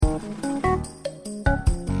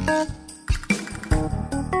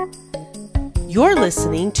You're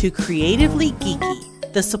listening to Creatively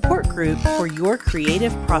Geeky, the support group for your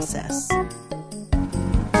creative process.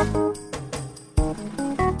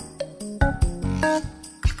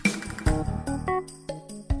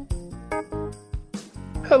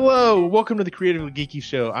 Hello, welcome to the Creatively Geeky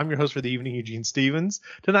Show. I'm your host for the evening, Eugene Stevens.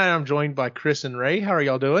 Tonight I'm joined by Chris and Ray. How are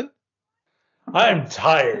y'all doing? I'm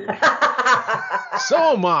tired.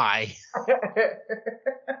 So am I.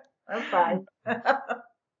 I'm fine.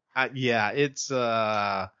 Yeah, it's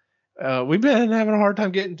we've been having a hard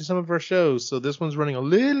time getting to some of our shows, so this one's running a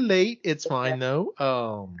little late. It's fine though.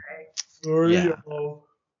 Sorry, Yeah. y'all.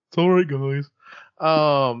 It's all right, guys.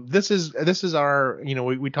 This is our,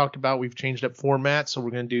 we talked about, we've changed up format, so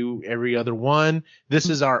we're going to do every other one. This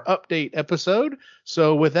is our update episode.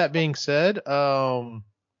 So with that being said,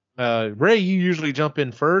 Ray, you usually jump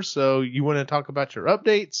in first, so you want to talk about your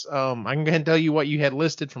updates. I can go ahead and tell you what you had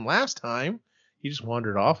listed from last time. You just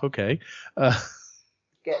wandered off. Okay.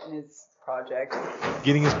 Getting his project.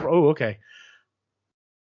 Okay.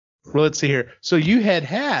 Well, let's see here. So you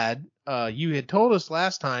had told us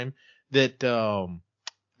last time that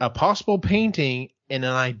a possible painting and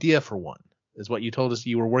an idea for one is what you told us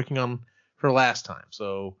you were working on for last time.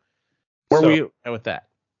 So where were you at with that?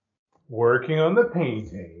 Working on the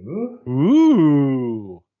painting.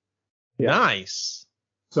 Ooh, Yeah. Nice.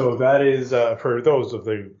 So that is, for those of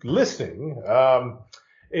the listening,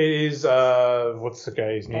 it is, what's the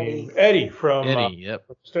guy's name? Eddie from Eddie, yep.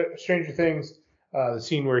 Stranger Things. The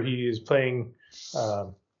scene where he is playing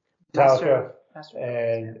Master.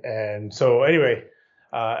 Metallica. And so anyway,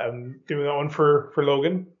 I'm doing that one for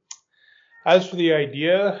Logan. As for the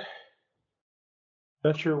idea,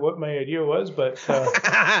 not sure what my idea was, but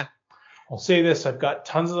I'll say this: I've got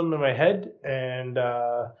tons of them in my head, and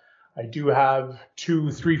I do have 2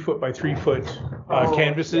 3-foot by 3-foot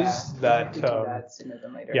canvases that. Do that sooner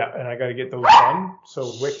than later. Yeah, and I got to get those done.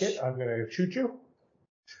 So Wicket, I'm gonna shoot you.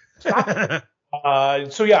 Stop.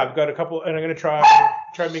 So yeah, I've got a couple, and I'm gonna try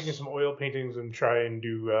making some oil paintings and try and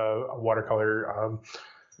do a watercolor.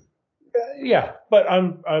 Yeah, but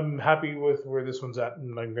I'm happy with where this one's at,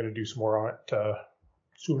 and I'm gonna do some more on it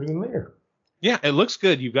sooner than later. Yeah, it looks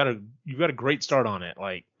good. You've got a great start on it.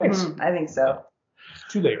 Like, Thanks. I think so.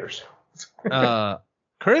 2 layers.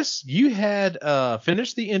 Chris, you had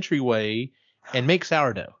finished the entryway and make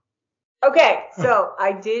sourdough. Okay, so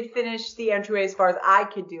I did finish the entryway as far as I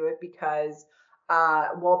could do it because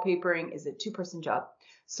wallpapering is a 2-person job.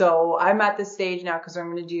 So I'm at this stage now because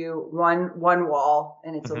I'm going to do one wall,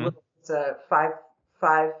 and it's it's a 5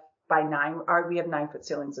 by 9. We have 9-foot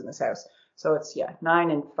ceilings in this house, so it's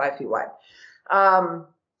 9 and 5 feet wide.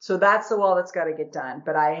 So that's the wall that's got to get done.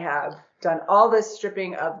 But I have done all this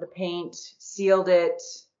stripping of the paint, sealed it,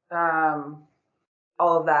 all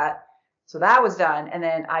of that. So that was done, and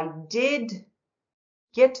then I did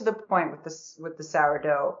get to the point with the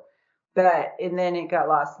sourdough. And then it got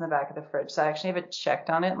lost in the back of the fridge. So I actually haven't checked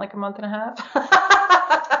on it in like a month and a half.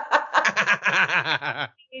 I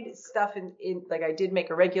made stuff in like I did make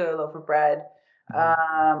a regular loaf of bread.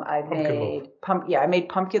 I made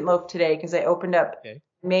pumpkin loaf today because I opened up. Okay.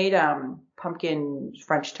 Made pumpkin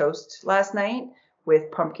French toast last night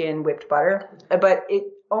with pumpkin whipped butter. But it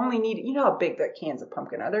only needed, you know how big the cans of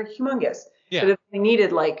pumpkin are? They're humongous. Yeah. But it only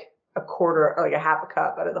needed like a quarter, like a half a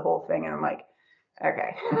cup out of the whole thing. And I'm like,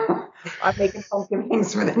 okay, I'm making pumpkin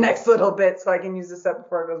wings for the next little bit so I can use this up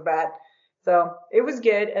before it goes bad. So it was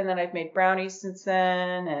good. And then I've made brownies since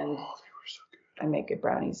then. And Oh, they were so good. I make good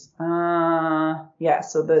brownies.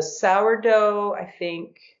 So the sourdough, I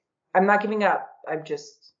think, I'm not giving up.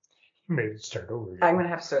 Maybe start over again. I'm going to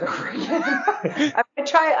have to start over again.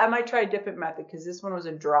 I might try a different method because this one was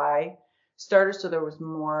a dry starter. So there was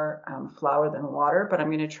more flour than water, but I'm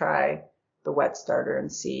going to try the wet starter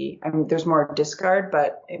and see. I mean, there's more discard,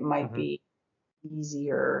 but it might be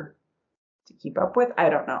easier to keep up with. I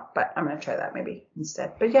don't know, but I'm going to try that maybe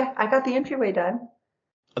instead. But yeah, I got the entryway done.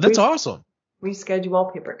 That's awesome. Reschedule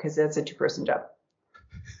wallpaper because that's a 2-person job.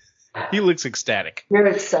 He looks ecstatic. You're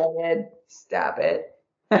excited. Stop it.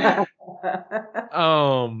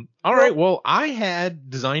 All right. Well, I had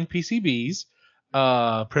designed PCBs,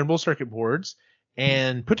 printable circuit boards,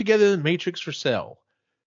 and put together the matrix for sale.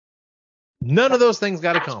 None of those things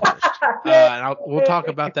got accomplished. And we'll talk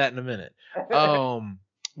about that in a minute.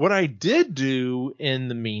 What I did do in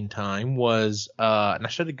the meantime was, and I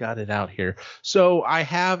should have got it out here. So I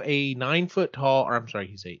have a 9-foot tall, or I'm sorry,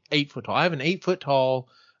 he's 8-foot tall. I have an 8-foot tall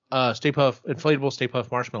inflatable Stay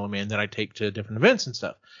Puft Marshmallow Man that I take to different events and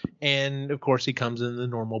stuff. And of course he comes in the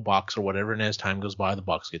normal box or whatever, and as time goes by the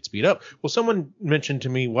box gets beat up. Well, someone mentioned to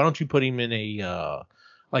me, why don't you put him in a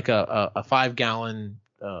 5-gallon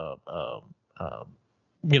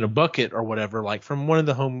bucket or whatever, like from one of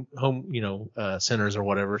the home centers or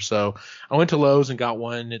whatever. So I went to Lowe's and got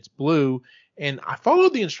one. It's blue, and I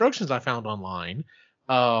followed the instructions I found online.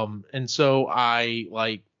 And so I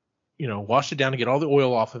washed it down to get all the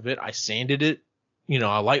oil off of it. I sanded it,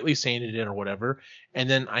 I lightly sanded it or whatever. And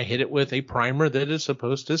then I hit it with a primer that is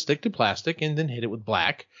supposed to stick to plastic, and then hit it with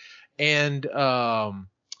black. And,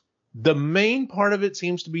 the main part of it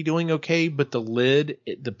seems to be doing okay, but the lid,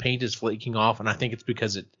 the paint is flaking off. And I think it's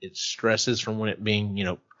because it stresses from when it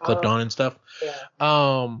being, clipped on and stuff.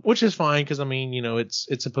 Yeah. Which is fine. Cause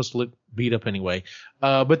it's supposed to look beat up anyway.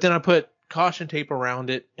 But then I put caution tape around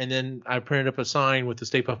it, and then I printed up a sign with the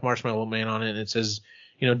Stay Puft Marshmallow Man on it, and it says,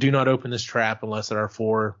 do not open this trap unless there are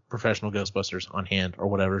 4 professional Ghostbusters on hand or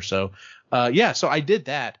whatever. So, so I did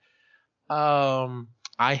that.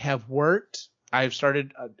 I've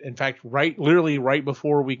started, in fact, literally right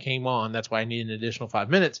before we came on. That's why I need an additional 5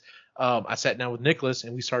 minutes. I sat down with Nicholas,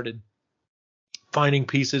 and we started finding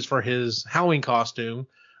pieces for his Halloween costume,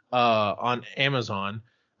 on Amazon.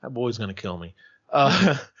 That boy's going to kill me.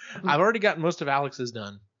 I've already gotten most of Alex's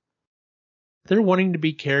done. They're wanting to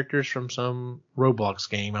be characters from some Roblox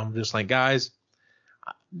game. I'm just like, guys,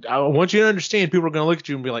 I want you to understand, people are going to look at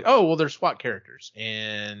you and be like, oh, well, they're SWAT characters,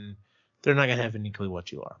 and they're not going to have any clue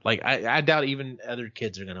what you are. Like, I doubt even other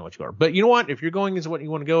kids are going to know what you are. But you know what? If you're going as what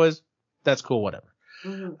you want to go as, that's cool, whatever.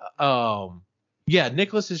 Mm-hmm.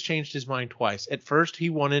 Nicholas has changed his mind twice. At first,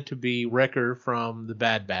 he wanted to be Wrecker from the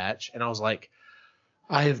Bad Batch, and I was like,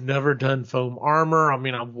 I have never done foam armor. I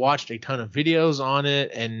mean, I've watched a ton of videos on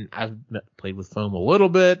it, and I've played with foam a little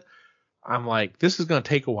bit. I'm like, this is going to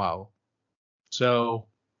take a while. So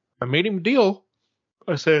I made him a deal.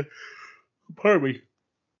 I said, pardon me.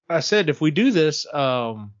 I said, if we do this, this is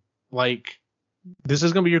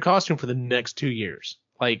going to be your costume for the next 2 years.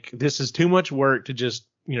 Like, this is too much work to just,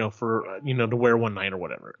 to wear one night or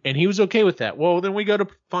whatever. And he was okay with that. Well, then we go to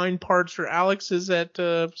find parts for Alex's at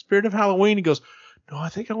Spirit of Halloween. He goes, no, I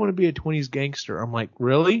think I want to be a 20s gangster. I'm like,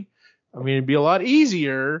 really? I mean, it'd be a lot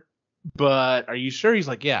easier, but are you sure? He's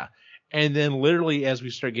like, yeah. And then literally as we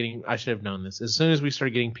start getting, I should have known this, as soon as we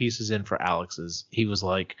started getting pieces in for Alex's, he was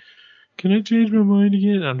like, can I change my mind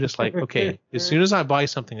again? And I'm just like, okay, as soon as I buy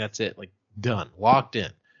something, that's it. Like, done, locked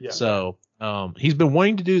in. Yeah. So he's been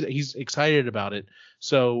wanting to do that. He's excited about it.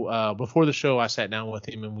 So before the show, I sat down with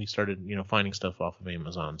him and we started, finding stuff off of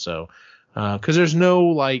Amazon. So because there's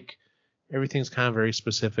no everything's kind of very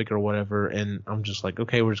specific or whatever. And I'm just like,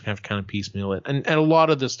 okay, we're just going to have to kind of piecemeal it. And a lot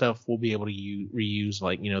of the stuff we'll be able to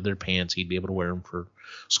reuse, their pants. He'd be able to wear them for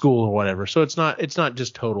school or whatever. So it's not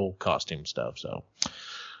just total costume stuff. So.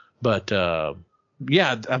 But,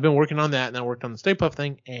 I've been working on that, and I worked on the Stay Puft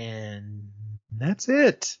thing, and that's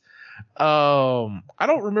it. I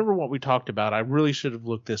don't remember what we talked about. I really should have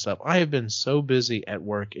looked this up. I have been so busy at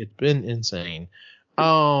work. It's been insane.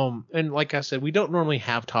 And like I said, we don't normally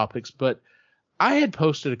have topics, but I had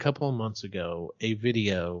posted a couple of months ago a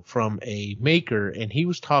video from a maker, and he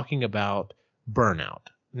was talking about burnout.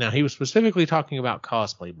 Now, he was specifically talking about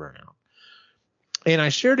cosplay burnout. And I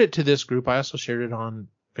shared it to this group. I also shared it on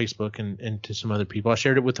Facebook and to some other people. I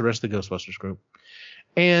shared it with the rest of the Ghostbusters group.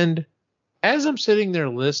 And as I'm sitting there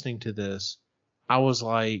listening to this, I was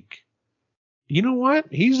like, you know what?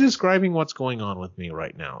 He's describing what's going on with me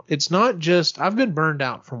right now. It's not just, I've been burned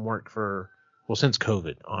out from work since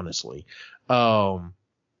COVID, honestly.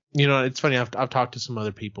 It's funny. I've talked to some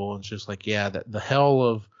other people, and it's just like, yeah, the hell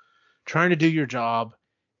of trying to do your job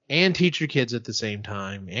and teach your kids at the same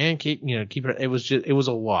time and keep it was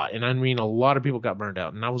a lot. And I mean, a lot of people got burned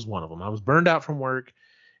out, and I was one of them. I was burned out from work,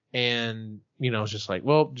 and, it's just like,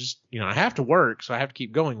 well, just, I have to work, so I have to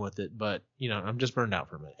keep going with it. But, I'm just burned out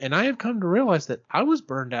from it. And I have come to realize that I was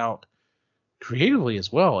burned out creatively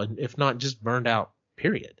as well. And if not just burned out,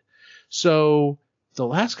 period. So the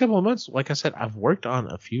last couple of months, like I said, I've worked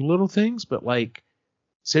on a few little things, but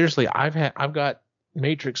seriously, I've got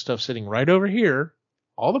Matrix stuff sitting right over here.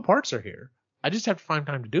 All the parts are here. I just have to find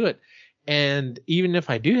time to do it. And even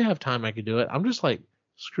if I do have time, I could do it. I'm just like,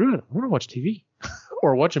 screw it. I want to watch TV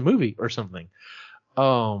or watch a movie or something.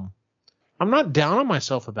 I'm not down on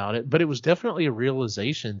myself about it, but it was definitely a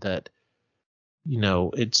realization that,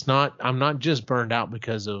 I'm not just burned out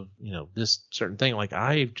because of, this certain thing. Like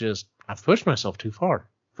I've pushed myself too far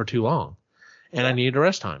for too long, and I needed a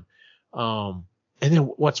rest time. And then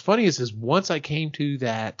what's funny is once I came to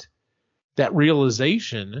that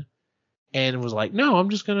realization and was like, no, I'm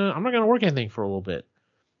not going to work anything for a little bit.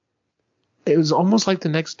 It was almost like the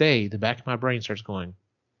next day, the back of my brain starts going,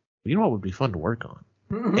 you know what would be fun to work on?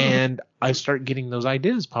 Mm-hmm. And I start getting those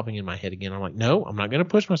ideas popping in my head again. I'm like, no, I'm not going to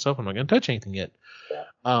push myself. I'm not going to touch anything yet.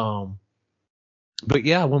 Yeah. But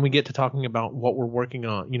yeah, when we get to talking about what we're working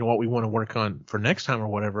on, what we want to work on for next time or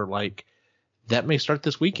whatever, like that may start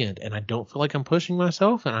this weekend, and I don't feel like I'm pushing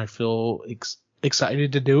myself, and I feel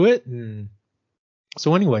excited to do it. And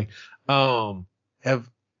so anyway, have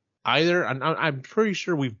either, I'm pretty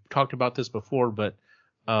sure we've talked about this before, but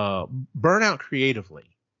burnout creatively,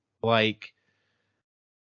 like,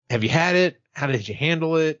 have you had it? How did you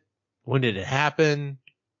handle it? When did it happen?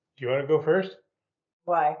 Do you want to go first?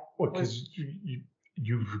 Why? Well, because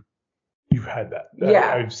you've had that.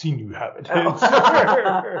 Yeah. I've seen you have it.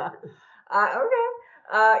 Oh.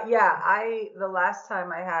 Okay. The last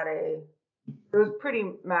time I had it was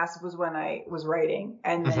pretty massive was when I was writing,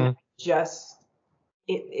 and then it's just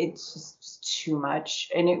too much.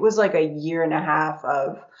 And it was like a year and a half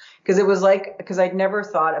because I'd never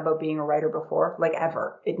thought about being a writer before, like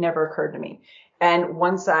ever. It never occurred to me. And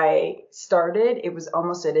once I started, it was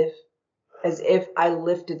almost as if I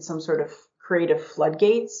lifted some sort of creative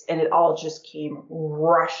floodgates, and it all just came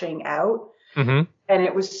rushing out. Mm-hmm. And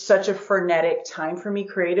it was such a frenetic time for me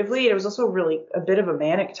creatively. It was also really a bit of a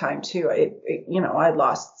manic time too. I'd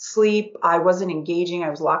lost sleep. I wasn't engaging. I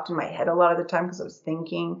was locked in my head a lot of the time because I was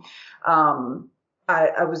thinking.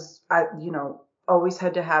 Always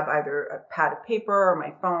had to have either a pad of paper or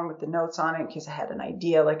my phone with the notes on it in case I had an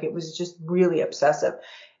idea. Like, it was just really obsessive.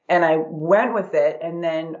 And I went with it. And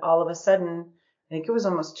then all of a sudden, I think it was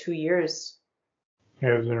almost 2 years.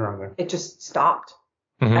 Yeah, it was around there. It just stopped.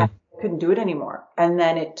 Mm-hmm. I couldn't do it anymore. And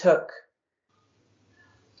then it took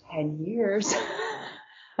 10 years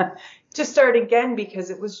to start again, because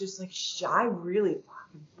it was just like, I really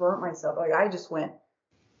fucking burnt myself. Like, I just went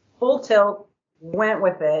full tilt, went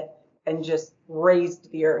with it, and just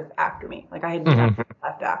raised the earth after me. Like, I had nothing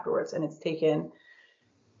left afterwards. And it's taken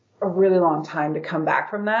a really long time to come back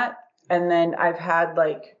from that. And then I've had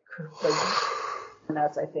like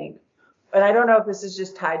nuts, I think. And I don't know if this is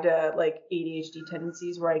just tied to like ADHD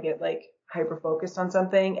tendencies, where I get like hyper focused on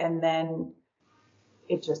something and then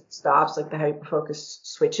it just stops, like the hyper focus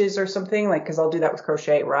switches or something. Like, because I'll do that with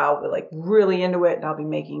crochet, where I'll be like really into it and I'll be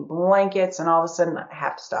making blankets, and all of a sudden I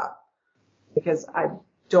have to stop because I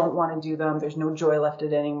don't want to do them. There's no joy left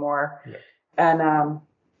in it anymore. Yeah. And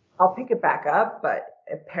I'll pick it back up, but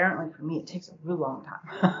apparently for me it takes a real long time.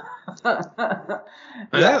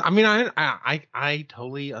 Yeah. I mean, I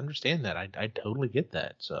totally understand that. I totally get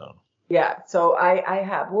that. So yeah, so I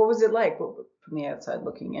have. What was it like from the outside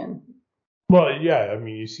looking in? Well, yeah, I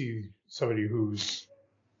mean, you see somebody who's,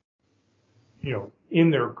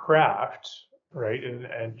 in their craft, right,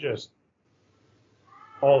 and just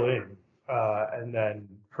all in, and then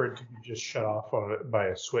for it to be just shut off on it by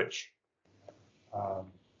a switch,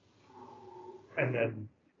 and then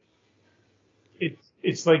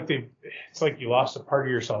it's like you lost a part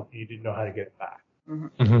of yourself and you didn't know how to get it back.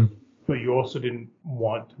 Mm-hmm. But you also didn't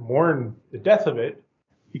want to mourn the death of it,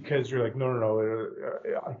 because you're like, no,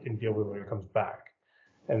 I can deal with it when it comes back.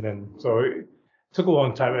 And then, so it took a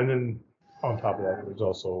long time. And then on top of that, it was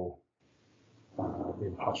also the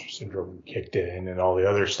imposter syndrome kicked in and all the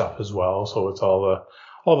other stuff as well. So it's all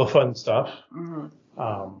the fun stuff.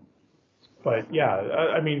 Mm-hmm. But yeah,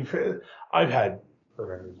 I mean, I've had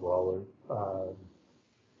programs as well,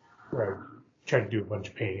 where I tried to do a bunch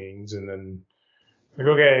of paintings and then like,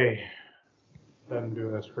 okay, I'm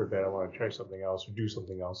doing this for a bit. I want to try something else or do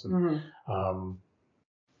something else. And I'm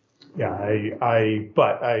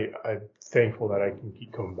thankful that I can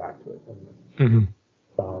keep coming back to it and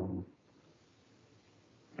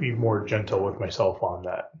be more gentle with myself on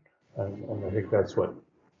that. And I think that's what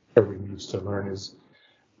everybody needs to learn, is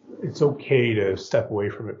it's okay to step away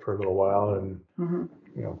from it for a little while and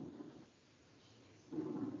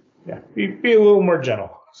be a little more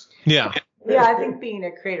gentle. Yeah. Yeah, I think being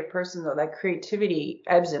a creative person, though, that creativity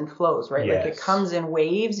ebbs and flows, right? Yes. Like, it comes in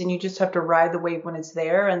waves, and you just have to ride the wave when it's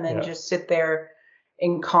there, and then just sit there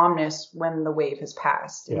in calmness when the wave has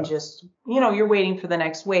passed. And just, you're waiting for the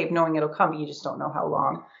next wave, knowing it'll come, but you just don't know how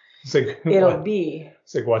long it'll be.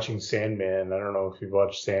 It's like watching Sandman. I don't know if you've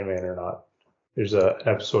watched Sandman or not. There's an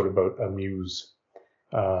episode about a muse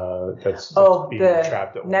that's being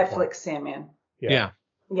trapped at one Netflix point. Sandman. Yeah.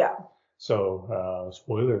 So,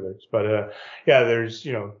 spoiler alerts, but there's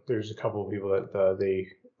a couple of people that they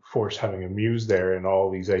force having a muse there and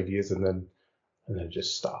all these ideas, and then it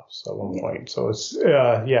just stops at one point. So it's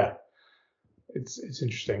it's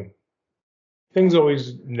interesting. Things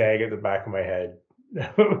always nag at the back of my head.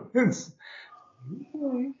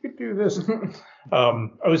 You could do this.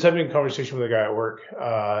 I was having a conversation with a guy at work,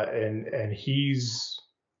 and he's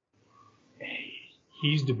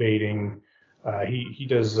debating. He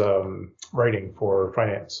does writing for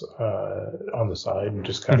finance on the side, and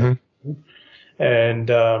just kind of, And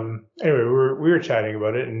anyway, we were chatting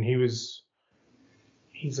about it, and he's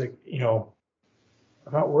like,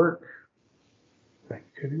 I'm at work. I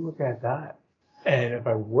could be looking at that, and if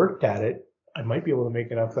I worked at it, I might be able to make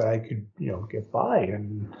enough that I could, get by.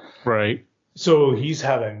 And Right. so he's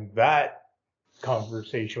having that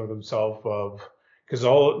conversation with himself of, because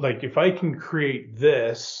if I can create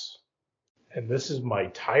this, and this is my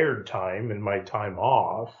tired time and my time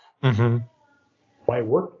off, Mm-hmm. my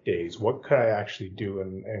work days, what could I actually do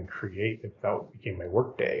and create if that became my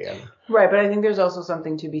work day? And Right, but I think there's also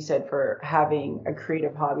something to be said for having a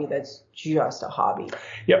creative hobby that's just a hobby.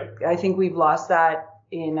 Yep. I think we've lost that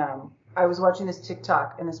in. I was watching this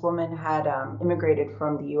TikTok, and this woman had immigrated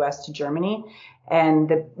from the U.S. to Germany,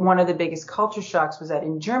 and one of the biggest culture shocks was that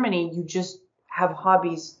in Germany you just have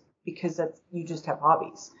hobbies because you just have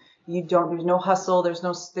hobbies. There's no hustle, there's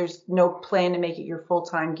no plan to make it your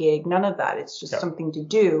full-time gig, none of that. It's just something to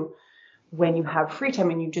do when you have free time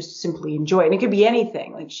and you just simply enjoy it. And it could be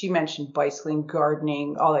anything. Like she mentioned, bicycling,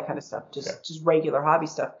 gardening, all that kind of stuff, just regular hobby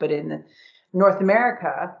stuff. But in North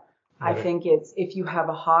America, I think it's, if you have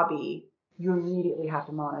a hobby, you immediately have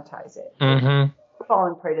to monetize it. Mm-hmm.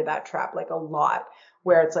 Falling prey to that trap, like a lot,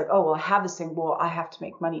 where it's like, oh, well, I have this thing, well, I have to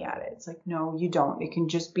make money at it. It's like, no, you don't. It can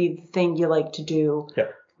just be the thing you like to do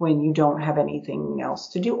when you don't have anything else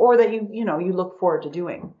to do, or that you look forward to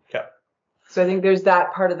doing. Yeah. So I think there's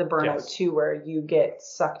that part of the burnout too, where you get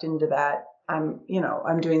sucked into that. I'm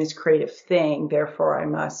doing this creative thing, therefore I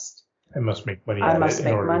must make money at it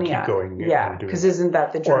in order to keep going. Yeah, because isn't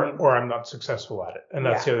that the dream? Or I'm not successful at it. And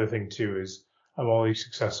that's the other thing too, is I'm only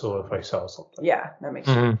successful if I sell something. Yeah, that makes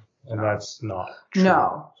sense. And that's not true.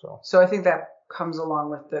 No. So I think that comes along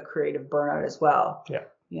with the creative burnout as well. Yeah.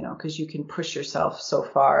 Because you can push yourself so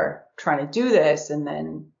far trying to do this, and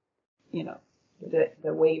then, the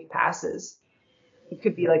wave passes. It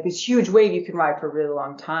could be like this huge wave you can ride for a really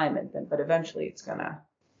long time, but eventually it's gonna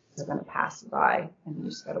pass by, and you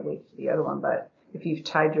just gotta wait for the other one. But if you've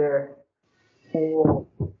tied your whole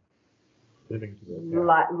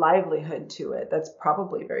livelihood to it, that's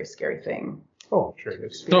probably a very scary thing. Oh, sure it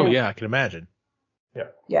is. Oh yeah, I can imagine. Yeah.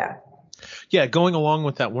 Yeah. Yeah, going along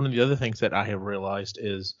with that, one of the other things that I have realized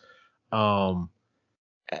is, I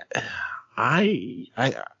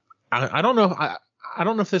don't know. I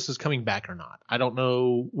don't know if this is coming back or not. I don't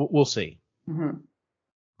know. We'll see. Mm-hmm.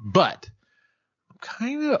 But I'm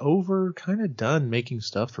kind of done making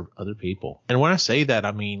stuff for other people. And when I say that,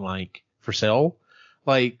 I mean like for sale.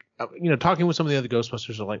 Like, talking with some of the other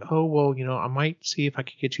Ghostbusters are like, oh, well, I might see if I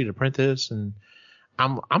could get you to print this. And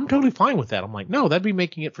I'm totally fine with that. I'm like, no, that'd be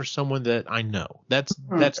making it for someone that I know. That's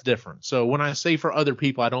different. So when I say for other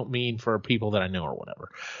people, I don't mean for people that I know or whatever.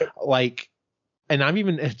 Like, and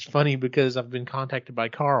it's funny because I've been contacted by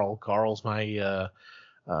Carl. Carl's my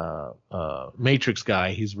Matrix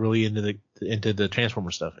guy. He's really into the Transformer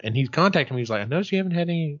stuff. And he's contacted me. He's like, I noticed you haven't had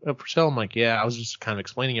any for sale. I'm like, yeah, I was just kind of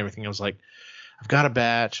explaining everything. I was like, I've got a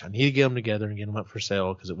batch. I need to get them together and get them up for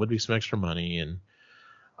sale because it would be some extra money. And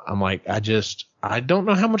I'm like, I don't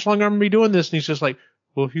know how much longer I'm going to be doing this. And he's just like,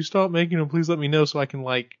 well, if you stop making them, please let me know so I can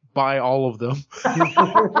like buy all of them.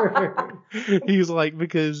 He's like,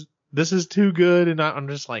 because this is too good. And I'm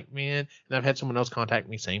just like, man. And I've had someone else contact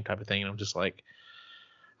me, same type of thing. And I'm just like,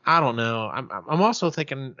 I don't know. I'm also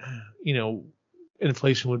thinking,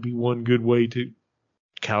 inflation would be one good way to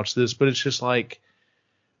couch this, but it's just like,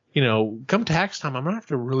 come tax time, I'm going to have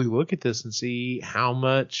to really look at this and see how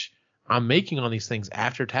much I'm making on these things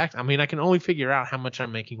after tax. I mean, I can only figure out how much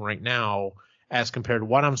I'm making right now as compared to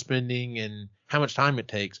what I'm spending and how much time it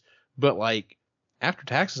takes. But like after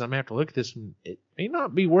taxes, I'm going to have to look at this and it may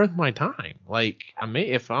not be worth my time. Like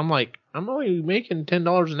if I'm like, I'm only making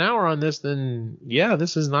 $10 an hour on this, then yeah,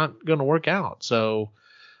 this is not going to work out. So,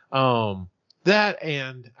 that,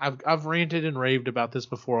 and I've ranted and raved about this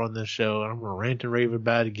before on this show, and I'm going to rant and rave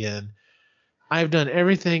about it again. I've done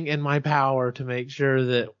everything in my power to make sure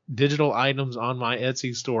that digital items on my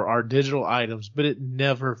Etsy store are digital items, but it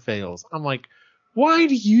never fails. I'm like, why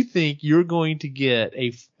do you think you're going to get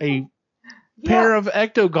a pair of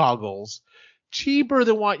Ecto goggles cheaper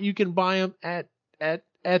than what you can buy them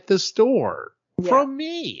at the store from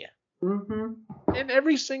me? Mm-hmm. And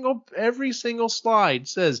every single slide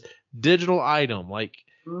says digital item. Like,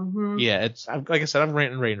 yeah, it's like I said, I'm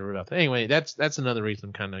ranting and raving about that. Anyway, that's another reason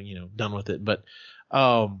I'm kind of done with it. But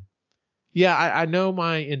yeah, I know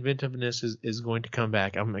my inventiveness is going to come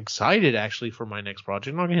back. I'm excited actually for my next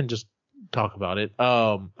project. I'm going to just talk about it.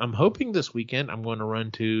 I'm hoping this weekend I'm going to run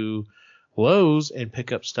to Lowe's and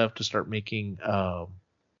pick up stuff to start making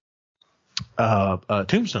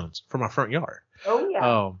tombstones for my front yard. Oh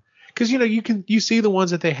yeah. Because you see the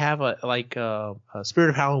ones that they have like Spirit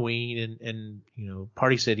of Halloween and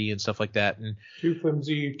Party City and stuff like that, and Too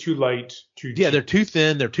flimsy, too light, too yeah, they're too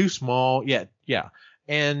thin, they're too small. Yeah.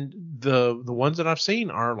 And the ones that I've seen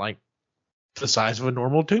are like the size of a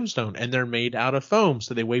normal tombstone, and they're made out of foam,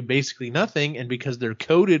 so they weigh basically nothing. And because they're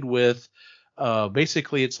coated with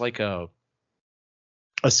basically it's like a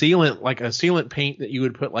sealant paint that you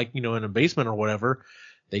would put like in a basement or whatever,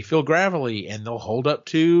 they feel gravelly and they'll hold up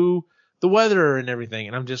to the weather and everything.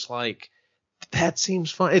 And I'm just like, that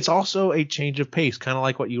seems fun. It's also a change of pace, kind of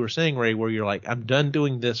like what you were saying, Ray, where you're like, I'm done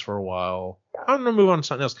doing this for a while, I'm gonna move on to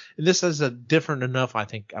something else. And this is a different enough, I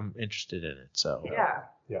think I'm interested in it. So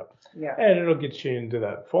Yeah. And it'll get you into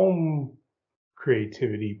that foam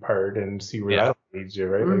creativity part and see where that leads you,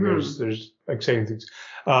 right? Mm-hmm. Like there's exciting things.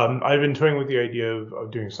 I've been toying with the idea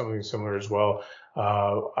of doing something similar as well.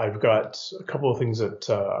 I've got a couple of things that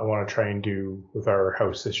I want to try and do with our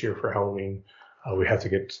house this year for Halloween. We have to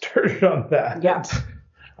get started on that.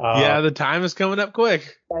 Yeah. The time is coming up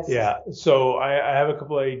quick. Yes. Yeah. So I have a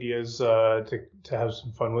couple of ideas to have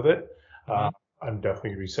some fun with it. I'm definitely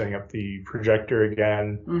going to be setting up the projector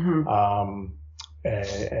again. Mm-hmm.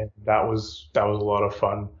 And that was a lot of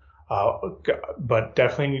fun. But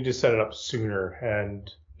definitely need to set it up sooner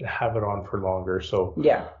and have it on for longer. So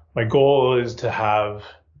Yeah. my goal is to have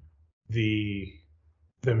the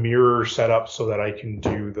mirror set up so that I can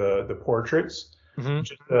do the portraits,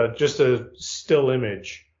 just a still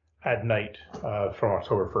image at night from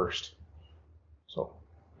October 1st. So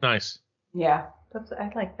Nice. Yeah.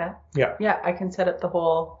 I like that. Yeah. Yeah, I can set up the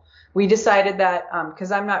whole. We decided that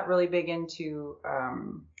because I'm not really big into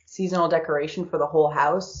seasonal decoration for the whole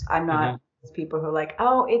house. I'm not those people who are like,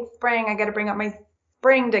 oh, it's spring, I got to bring up my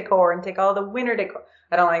spring decor and take all the winter decor.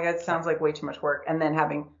 I don't like that. It sounds like way too much work, and then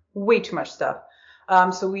having way too much stuff.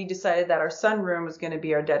 So we decided that our sunroom was going to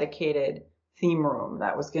be our dedicated theme room.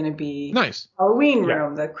 That was going to be Nice. Halloween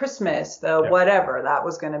room, the Christmas, the whatever. That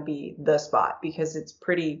was going to be the spot because it's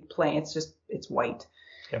pretty plain. It's white.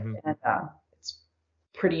 Mm-hmm. And it's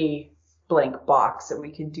pretty blank box that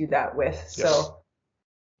we could do that with. Yes. So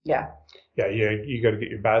yeah. Yeah, you got to get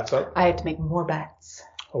your bats up. I have to make more bats.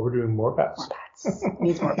 Oh, we're doing more bats. More bats.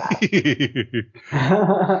 Needs more bats.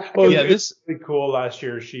 Well, Yeah, this was really cool last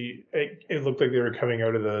year. It looked like they were coming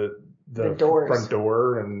out of the doors. front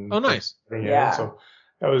door and Oh, nice. Yeah. So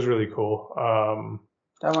that was really cool.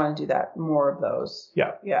 I want to do that, more of those.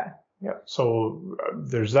 Yeah. Yeah. Yeah. So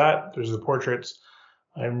there's that. There's the portraits.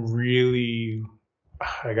 I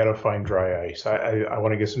gotta find dry ice. I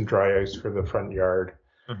want to get some dry ice for the front yard.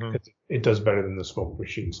 It does better than the smoke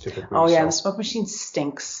machines typically. Oh yeah, so. the smoke machine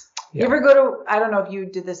stinks. Yeah. You ever go to? I don't know if you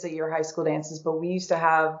did this at your high school dances, but we used to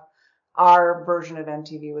have our version of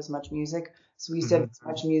MTV was Much Music. So we used to have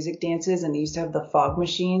Much Music dances, and they used to have the fog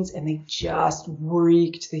machines, and they just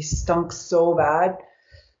reeked. They stunk so bad.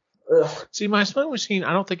 Ugh. See, my smoke machine,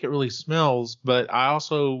 I don't think it really smells, but I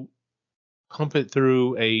also pump it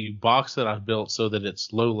through a box that I've built so that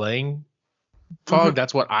it's low laying fog.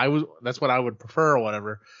 That's what I would prefer or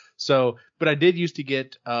whatever. So, but I did used to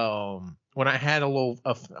get when I had a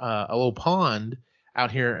little pond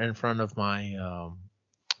out here in front of my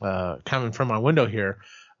kind of in front of my window here.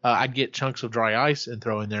 I'd get chunks of dry ice and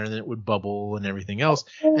throw in there, and then it would bubble and everything else.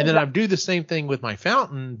 And then I'd do the same thing with my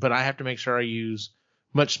fountain, but I have to make sure I use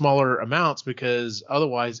much smaller amounts because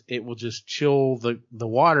otherwise it will just chill the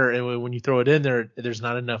water. And when you throw it in there, there's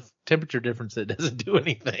not enough temperature difference that it doesn't do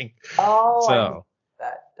anything. Oh, So,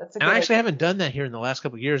 that's a and I actually haven't done that here in the last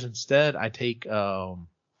couple of years. Instead, I take a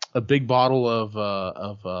big bottle of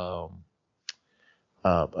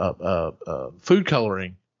food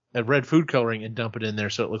coloring, red food coloring, and dump it in there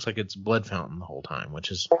so it looks like it's blood fountain the whole time,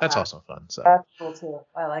 that's also fun. So that's cool too.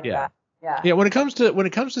 I like that. Yeah. Yeah, when it comes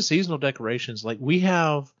to seasonal decorations, like we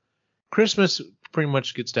have Christmas pretty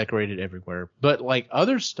much gets decorated everywhere, but like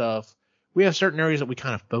other stuff, we have certain areas that we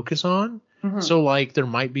kind of focus on. So like there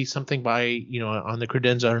might be something by, on the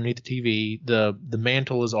credenza underneath the TV, the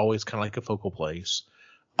mantle is always kind of like a focal place.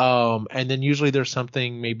 And then usually there's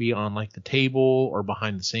something maybe on like the table or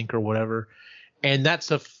behind the sink or whatever. And that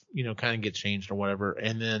stuff, kind of gets changed or whatever.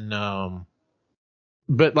 And then,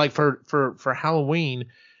 but like for Halloween,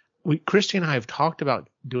 Christy and I have talked about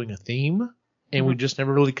doing a theme, and we just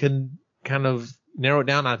never really could kind of narrow it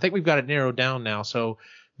down. I think we've got it narrowed down now. So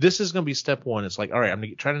this is going to be step one. It's like, all right, I'm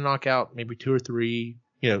going to try to knock out maybe 2 or 3,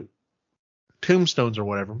 tombstones or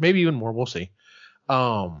whatever, maybe even more. We'll see.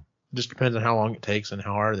 Just depends on how long it takes and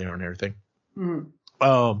how hard they are and everything. And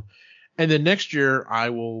then next year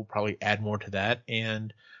I will probably add more to that.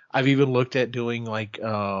 And I've even looked at doing like,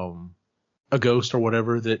 a ghost or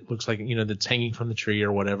whatever that looks like, that's hanging from the tree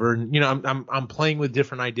or whatever. And, I'm playing with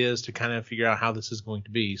different ideas to kind of figure out how this is going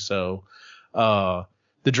to be. So,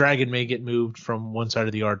 the dragon may get moved from one side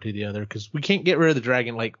of the yard to the other because we can't get rid of the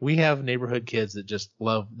dragon. Like, we have neighborhood kids that just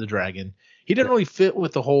love the dragon. He doesn't really fit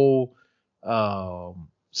with the whole,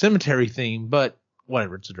 cemetery theme, but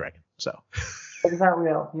whatever, it's a dragon. So. It's not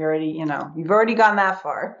real. You already, you've already gone that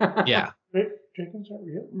far. Yeah. Dragons aren't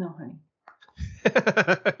real? No, honey.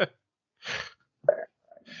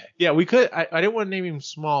 Yeah, we could. I didn't want to name him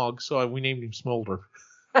Smog, so we named him Smolder.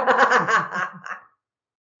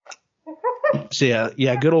 So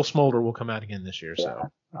yeah, good old Smolder will come out again this year. Yeah.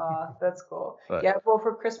 So That's cool. But, yeah, well,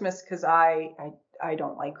 for Christmas, because I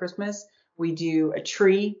don't like Christmas, we do a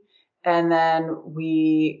tree, and then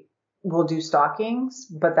we will do stockings,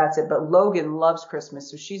 but that's it. But Logan loves Christmas,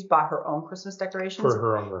 so she's bought her own Christmas decorations For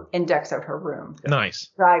her own room. and decks out her room. nice.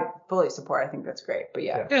 I fully support. I think that's great. But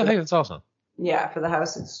yeah, Yeah, I think that's awesome. yeah, for the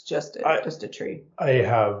house, it's just a tree. I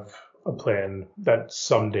have a plan that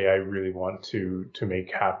someday I really want to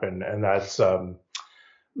make happen, and that's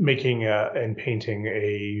making and painting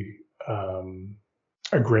a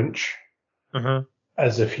Grinch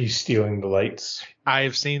as if he's stealing the lights. I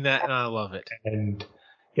have seen that and I love it. And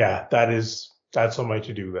yeah, that's on my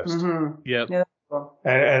to-do list. Mm-hmm. Yep. Yeah, cool.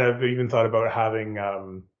 And I've even thought about having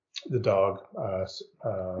the dog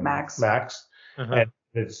Max. and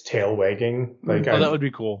its tail wagging. Like, Oh, that would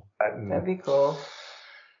be cool. That'd be cool.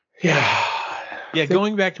 Yeah. Yeah,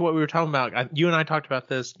 going back to what we were talking about, you and I talked about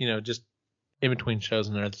this, just in between shows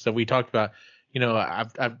and everything. So we talked about,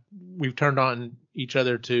 we've turned on each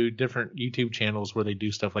other to different YouTube channels where they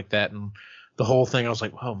do stuff like that, and the whole thing, I was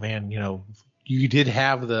like, oh man, you did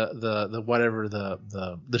have the whatever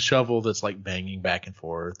the shovel that's like banging back and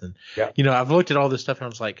forth, and I've looked at all this stuff and I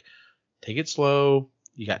was like, take it slow.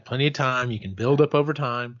 You got plenty of time. You can build up over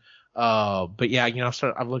time. But yeah,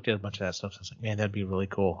 I've looked at a bunch of that stuff. So I was like, man, that'd be really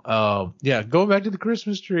cool. Yeah, going back to the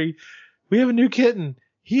Christmas tree, we have a new kitten.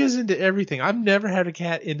 He is into everything. I've never had a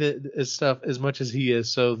cat into stuff as much as he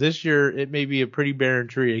is. So this year it may be a pretty barren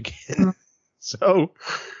tree again. So,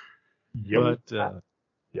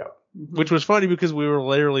 which was funny because we were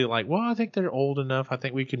literally like, well, I think they're old enough. I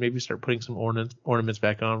think we could maybe start putting some ornaments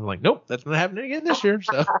back on. We're like, nope, that's not happening again this year.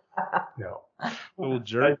 So, No. little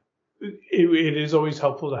jerk. It is always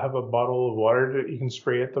helpful to have a bottle of water that you can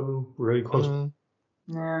spray at them really close.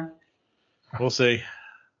 Yeah. We'll see.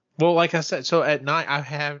 Well, like I said, so at night I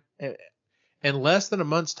have, in less than a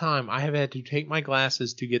month's time, I have had to take my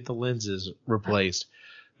glasses to get the lenses replaced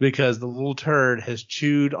because the little turd has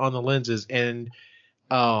chewed on the lenses. And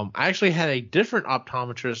I actually had a different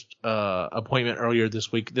optometrist appointment earlier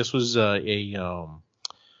this week. This was a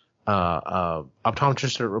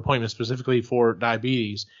optometrist appointment specifically for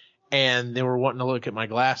diabetes. And they were wanting to look at my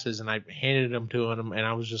glasses, and I handed them to them, and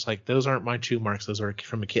I was just like, those aren't my chew marks. Those are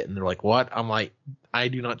from a kitten. They're like, what? I'm like, I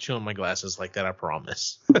do not chew on my glasses like that, I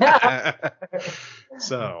promise.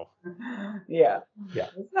 So. Yeah.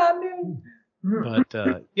 It's not new. But,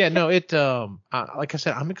 like I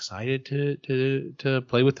said, I'm excited to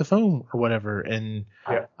play with the foam or whatever. And,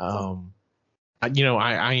 I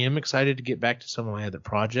am excited to get back to some of my other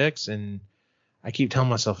projects, and I keep telling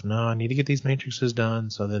myself, no, I need to get these matrices done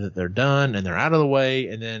so that they're done and they're out of the way,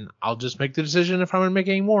 and then I'll just make the decision if I'm going to make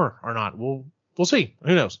any more or not. We'll see.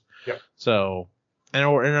 Who knows? Yeah. So, and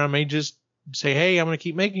I may just say, hey, I'm going to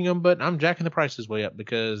keep making them, but I'm jacking the prices way up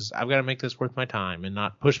because I've got to make this worth my time and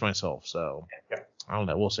not push myself. So, I don't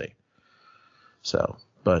know. We'll see. So,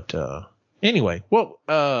 but anyway, well,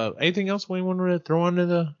 anything else we want to throw onto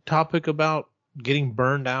the topic about getting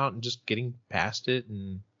burned out and just getting past it?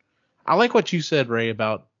 And I like what you said, Ray,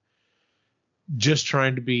 about just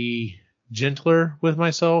trying to be gentler with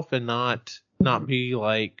myself and not be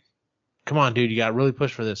like, come on, dude, you got to really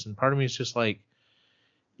push for this. And part of me is just like,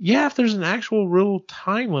 yeah, if there's an actual real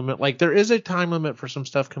time limit, like there is a time limit for some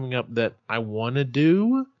stuff coming up that I want to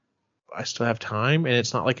do. I still have time, and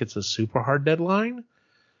it's not like it's a super hard deadline.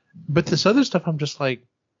 But this other stuff, I'm just like,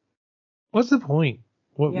 what's the point?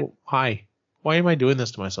 Why am I doing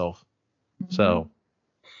this to myself? Mm-hmm. So.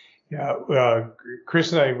 Yeah,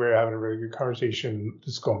 Chris and I were having a really good conversation,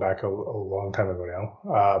 just going back a long time ago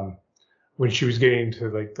now, when she was getting into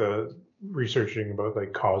like the researching about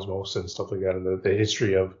like cosmos and stuff like that, and the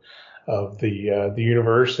history of the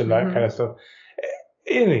universe and that kind of stuff.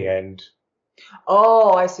 In the end,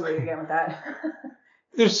 I see where you're getting with that.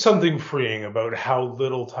 There's something freeing about how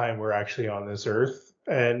little time we're actually on this earth,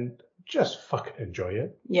 and just fucking enjoy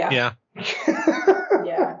it. Yeah.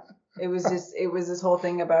 It was this whole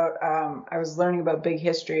thing about, I was learning about big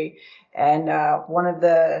history, and one of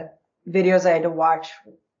the videos I had to watch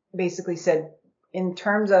basically said, in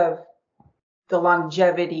terms of the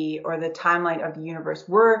longevity or the timeline of the universe,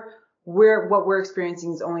 what we're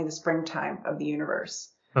experiencing is only the springtime of the universe.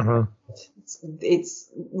 Uh-huh. It's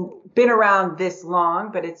been around this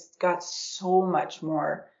long, but it's got so much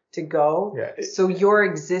more to go. Yeah. So your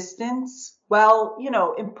existence, well,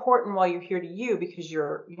 important while you're here to you because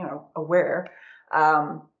you're, aware.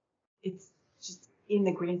 It's just in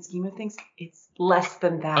the grand scheme of things, it's less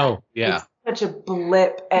than that. Oh, yeah. It's such a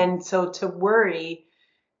blip. And so to worry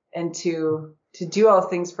and to do all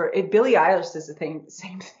things for it, Billie Eilish does the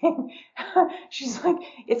same thing. She's like,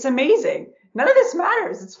 it's amazing. None of this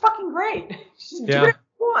matters. It's fucking great. Just do what you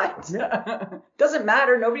want. Yeah. Doesn't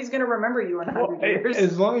matter. Nobody's going to remember you in 100 years.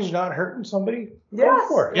 As long as you're not hurting somebody, yes. go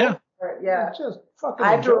for it. Yeah. Yeah. Just fucking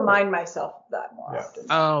I have to enjoy remind myself of that more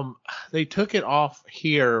often. They took it off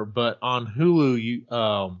here, but on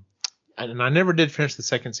Hulu, and I never did finish the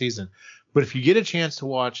second season, but if you get a chance to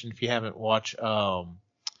watch, and if you haven't watched, the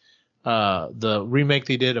remake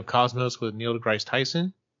they did of Cosmos with Neil deGrasse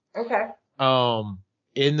Tyson. Okay.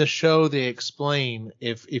 In the show, they explain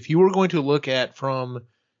if you were going to look at from,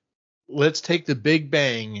 let's take the Big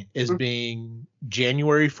Bang as being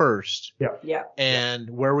January 1st. Yeah. Yeah. And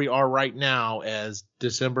where we are right now as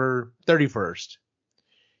December 31st.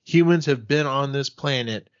 Humans have been on this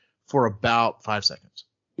planet for about 5 seconds.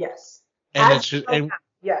 Yes. And it's just,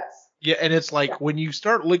 yes. Yeah, and it's like when you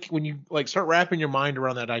start start wrapping your mind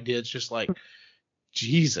around that idea, it's just like,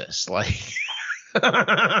 Jesus, like.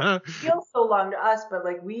 It feels so long to us, but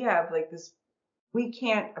like we have like this,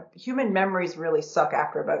 human memories really suck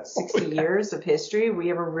after about 60 years of history. We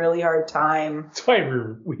have a really hard time. That's why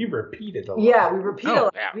we repeat it a lot. Yeah, we repeat it a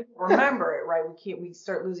lot. Yeah. We remember it, right? We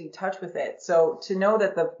start losing touch with it. So to know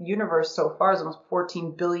that the universe so far is almost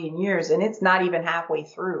 14 billion years and it's not even halfway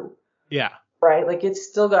through. Yeah. Right? Like it's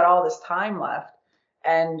still got all this time left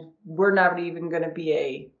and we're not even going to be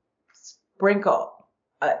a sprinkle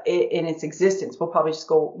in its existence. We'll probably just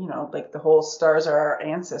go, like the whole stars are our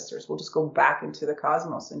ancestors. We'll just go back into the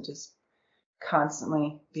cosmos and just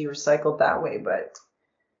constantly be recycled that way. But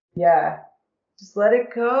yeah, just let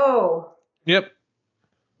it go. Yep.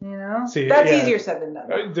 See, that's easier said than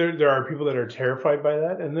done. There are people that are terrified by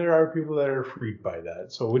that, and there are people that are freaked by that.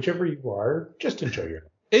 So whichever you are, just enjoy your.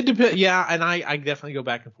 It depends. Yeah, and I definitely go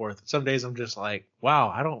back and forth. Some days I'm just like, wow,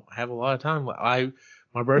 I don't have a lot of time.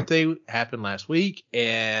 My birthday happened last week,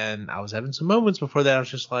 and I was having some moments before that. I was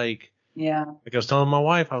just like, yeah. Like I was telling my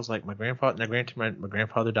wife, I was like, my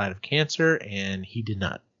grandfather died of cancer, and he did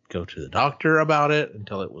not go to the doctor about it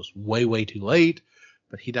until it was way, way too late.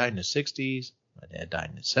 But he died in his 60s. My dad died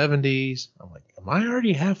in his 70s. I'm like, am I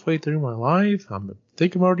already halfway through my life? I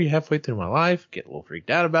think I'm already halfway through my life. Get a little freaked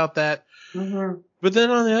out about that. Mm-hmm. But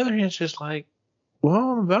then on the other hand, it's just like,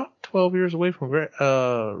 well, I'm about 12 years away from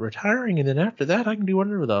retiring, and then after that, I can do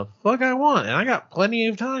whatever the fuck I want, and I got plenty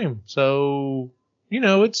of time. So,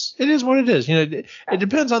 it is what it is. It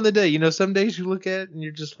depends on the day. Some days you look at it and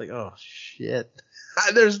you're just like, oh shit,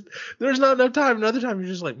 there's not enough time. Another time you're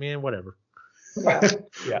just like, man, whatever.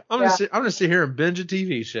 Yeah. I'm gonna sit here and binge a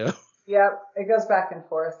TV show. Yep, it goes back and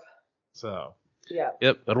forth. So. Yeah.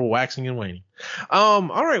 Yep, little waxing and waning. All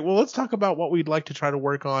right, well, let's talk about what we'd like to try to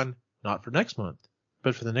work on, not for next month,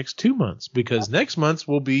 but for the next 2 months, because next month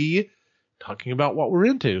we'll be talking about what we're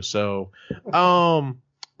into. So,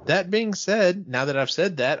 that being said, now that I've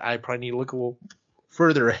said that, I probably need to look a little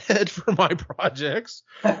further ahead for my projects.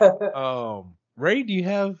 Ray, do you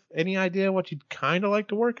have any idea what you'd kind of like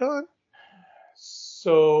to work on?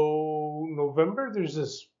 So November, there's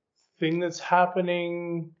this thing that's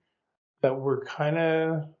happening that we're kind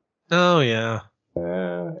of. Oh yeah.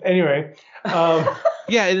 Anyway.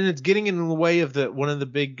 Yeah, and it's getting in the way of one of the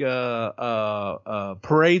big parades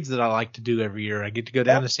that I like to do every year. I get to go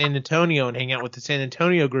down to San Antonio and hang out with the San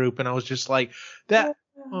Antonio group, and I was just like, I'm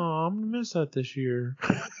gonna miss that this year.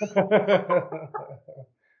 Damn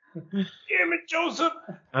it, Joseph.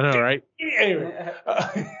 I know, right? Anyway.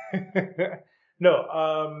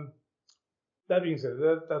 No. That being said,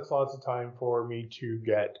 that's lots of time for me to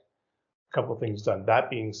get a couple things done. That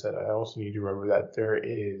being said, I also need to remember that there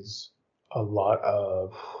is a lot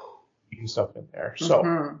of stuff in there. So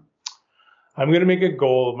I'm going to make a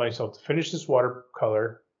goal of myself to finish this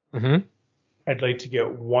watercolor. Mm-hmm. I'd like to get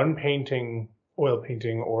one painting, oil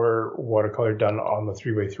painting or watercolor done on the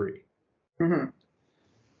 3x3. Mm-hmm.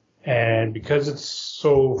 And because it's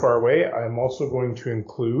so far away, I'm also going to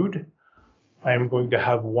include, I'm going to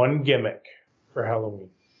have one gimmick for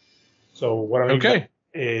Halloween. So what I'm going to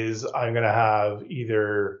is I'm going to have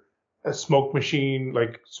either a smoke machine /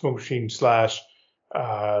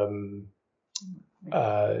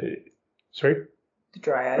 sorry? The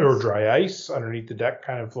dry ice. or dry ice underneath the deck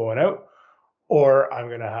kind of flowing out, or I'm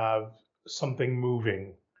going to have something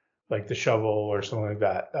moving like the shovel or something like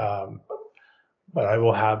that. But I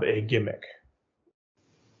will have a gimmick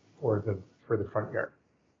for the front yard.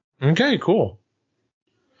 Okay, cool.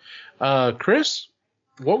 Chris,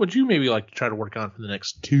 what would you maybe like to try to work on for the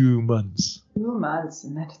next 2 months? 2 months,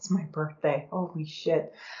 and then it's my birthday. Holy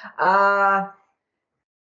shit.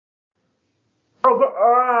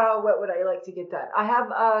 What would I like to get done? I have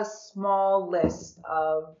a small list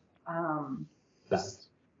of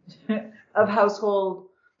of household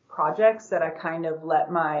projects that I kind of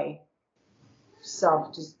let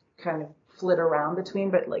myself just kind of flit around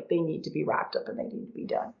between, but like they need to be wrapped up and they need to be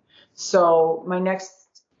done. So my next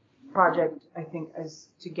project, I think, is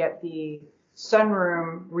to get the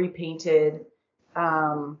sunroom repainted,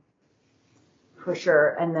 for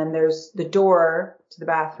sure. And then there's the door to the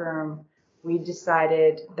bathroom. We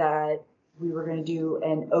decided that we were going to do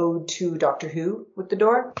an ode to Doctor Who with the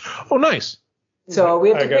door. Oh, nice. So we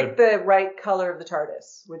have to pick the right color of the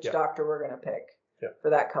TARDIS, which Yeah. doctor we're going to pick Yeah. for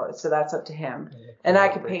that color. So that's up to him. And I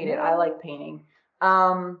could paint it. I like painting.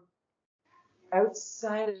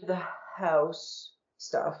 Outside of the house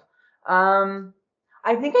stuff,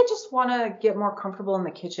 I think I just want to get more comfortable in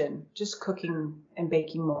the kitchen, just cooking and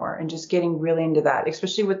baking more and just getting really into that,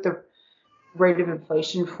 especially with the rate of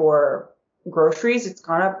inflation for groceries. It's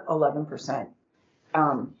gone up 11%.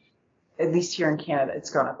 At least here in Canada, it's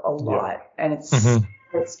gone up a lot, and it's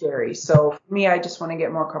scary. So for me, I just want to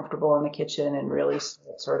get more comfortable in the kitchen and really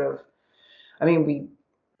sort of, I mean, we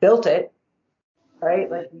built it, right?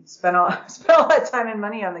 Like we spent all that time and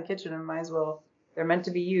money on the kitchen, and might as well, they're meant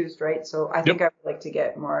to be used, right? So I think I would like to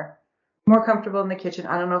get more comfortable in the kitchen.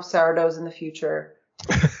 I don't know if sourdough's in the future.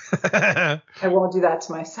 I won't do that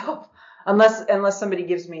to myself unless somebody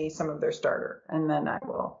gives me some of their starter, and then I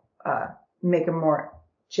will make a more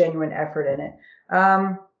genuine effort in it.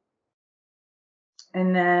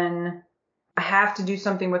 And then I have to do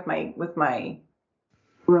something with my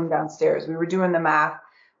room downstairs. We were doing the math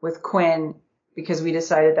with Quinn because we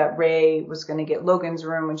decided that Ray was going to get Logan's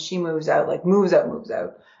room when she moves out,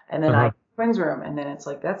 and then I get Quinn's room, and then it's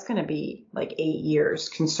like that's going to be like 8 years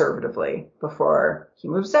conservatively before he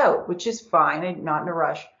moves out, which is fine. I'm not in a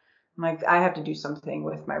rush. I'm like, I have to do something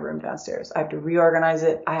with my room downstairs. I have to reorganize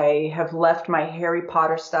it. I have left my Harry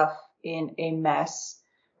Potter stuff in a mess,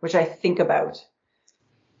 which I think about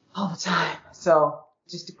all the time. So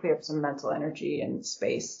just to clear up some mental energy and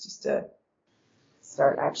space, just to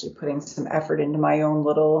start actually putting some effort into my own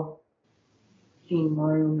little theme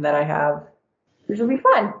room that I have, which will be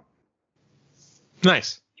fun.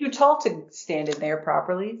 Nice. Too tall to stand in there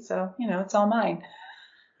properly, so, it's all mine.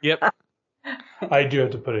 Yep. I do have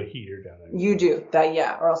to put a heater down there. You do that,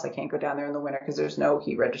 yeah, or else I can't go down there in the winter because there's no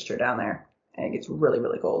heat register down there, and it gets really,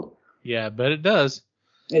 really cold. Yeah, but it does.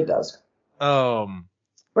 It does.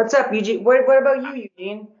 What's up, Eugene? What about you,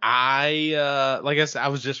 Eugene? Like I said, I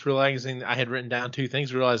was just realizing I had written down 2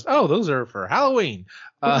 things. Realized, those are for Halloween.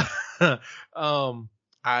 I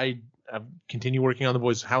continue working on the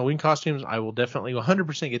boys' Halloween costumes. I will definitely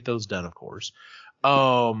 100% get those done, of course.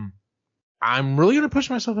 I'm really going to push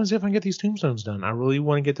myself and see if I can get these tombstones done. I really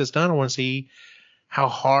want to get this done. I want to see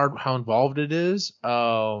how involved it is.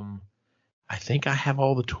 I think I have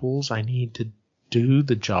all the tools I need to do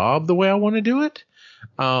the job the way I want to do it.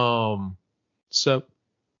 And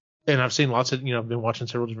I've seen lots of, I've been watching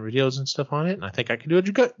several different videos and stuff on it, and I think I can do a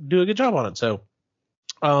good job on it. So,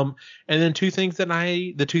 and then the 2 things that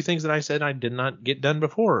I said I did not get done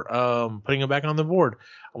before, putting them back on the board.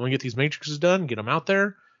 I want to get these matrices done, get them out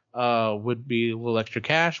there. Would be a little extra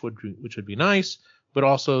cash, which would be nice, but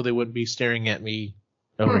also they wouldn't be staring at me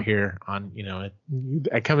over here on,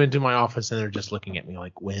 I come into my office and they're just looking at me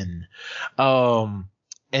like, when? And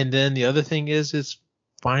then the other thing is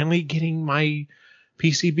finally getting my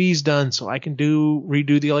PCBs done so I can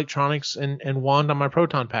redo the electronics and wand on my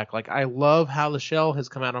proton pack. Like, I love how the shell has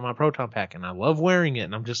come out on my proton pack, and I love wearing it,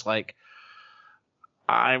 and I'm just like,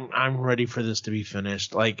 I'm ready for this to be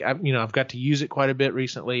finished. Like, I've got to use it quite a bit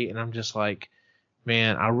recently, and I'm just like,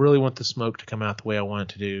 man, I really want the smoke to come out the way I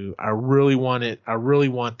want it to do. I really want it. I really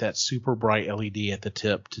want that super bright LED at the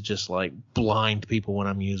tip to just like blind people when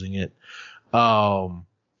I'm using it. I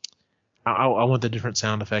want the different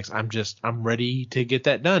sound effects. I'm ready to get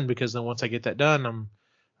that done, because then once I get that done,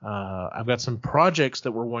 I've got some projects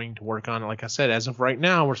that we're wanting to work on. Like I said, as of right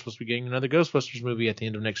now, we're supposed to be getting another Ghostbusters movie at the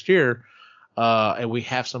end of next year. And we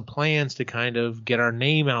have some plans to kind of get our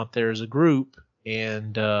name out there as a group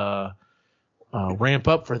and ramp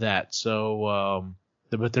up for that. So,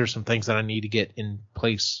 but there's some things that I need to get in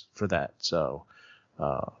place for that. So,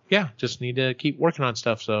 yeah, just need to keep working on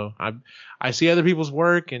stuff. So I see other people's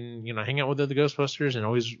work and, hang out with other Ghostbusters and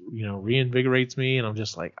always, reinvigorates me. And I'm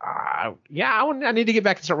just like, I need to get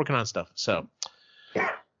back and start working on stuff. So,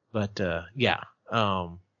 but, yeah,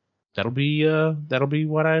 that'll be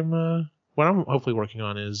what I'm hopefully working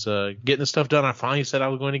on is, getting the stuff done I finally said I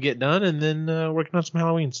was going to get done and then, working on some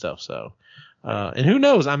Halloween stuff. So, and who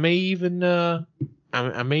knows, I may even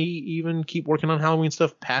keep working on Halloween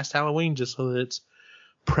stuff past Halloween just so that it's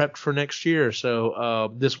prepped for next year.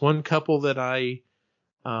 So this one couple that I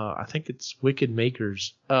think it's Wicked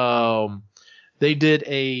Makers. They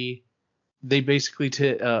basically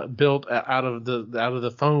built out of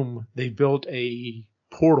the foam. They built a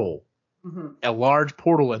portal, a large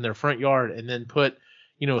portal in their front yard, and then put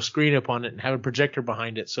a screen up on it and have a projector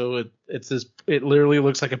behind it. So it literally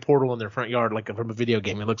looks like a portal in their front yard, like from a video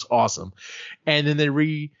game. It looks awesome. And then they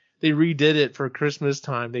redid it for Christmas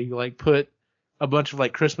time. They put a bunch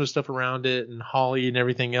of Christmas stuff around it and holly and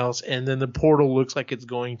everything else. And then the portal looks like it's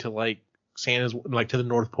going to Santa's to the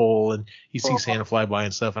North Pole, and you see Santa fly by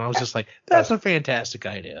and stuff. And I was just like, that's a fantastic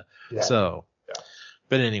idea. Yeah. So,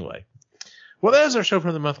 but anyway. Well, that is our show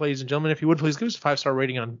for the month, ladies and gentlemen. If you would, please give us a 5-star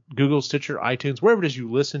rating on Google, Stitcher, iTunes, wherever it is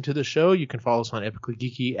you listen to the show. You can follow us on Epically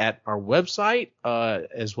Geeky at our website,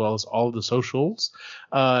 as well as all of the socials.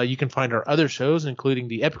 You can find our other shows, including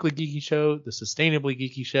the Epically Geeky Show, the Sustainably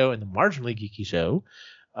Geeky Show, and the Marginally Geeky Show,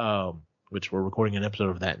 which we're recording an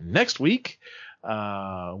episode of that next week,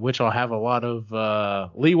 which I'll have a lot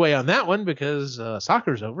of leeway on that one because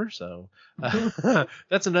soccer's over. So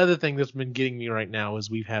that's another thing that's been getting me right now is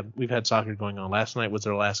we've had soccer going on. Last night was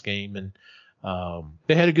their last game, and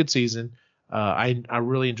they had a good season. I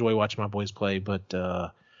really enjoy watching my boys play, but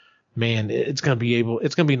man, it's gonna be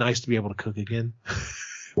nice to be able to cook again.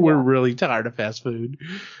 We're really tired of fast food,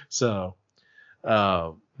 so.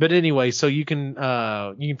 But anyway, so you can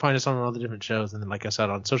find us on all the different shows, and then, like I said,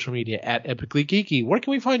 on social media at Epically Geeky. Where can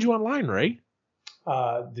we find you online, Ray?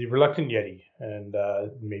 The Reluctant Yeti, and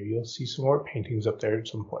maybe you'll see some more paintings up there at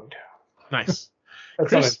some point. Nice. That's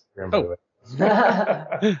Chris? on Instagram, by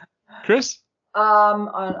the way. Chris? On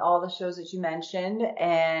all the shows that you mentioned,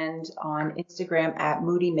 and on Instagram at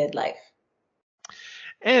Moody Midlife.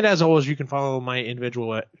 And as always, you can follow my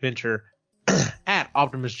individual adventure at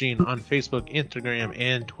Optimus Gene on Facebook, Instagram,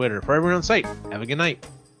 and Twitter. For everyone on site, have a good night.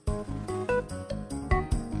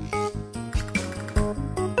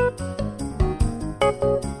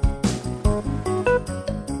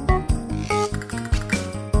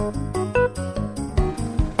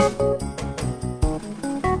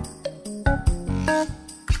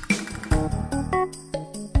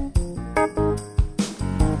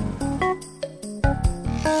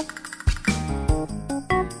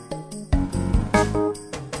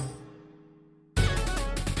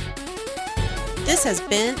 This has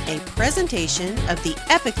been a presentation of the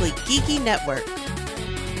Epically Geeky Network.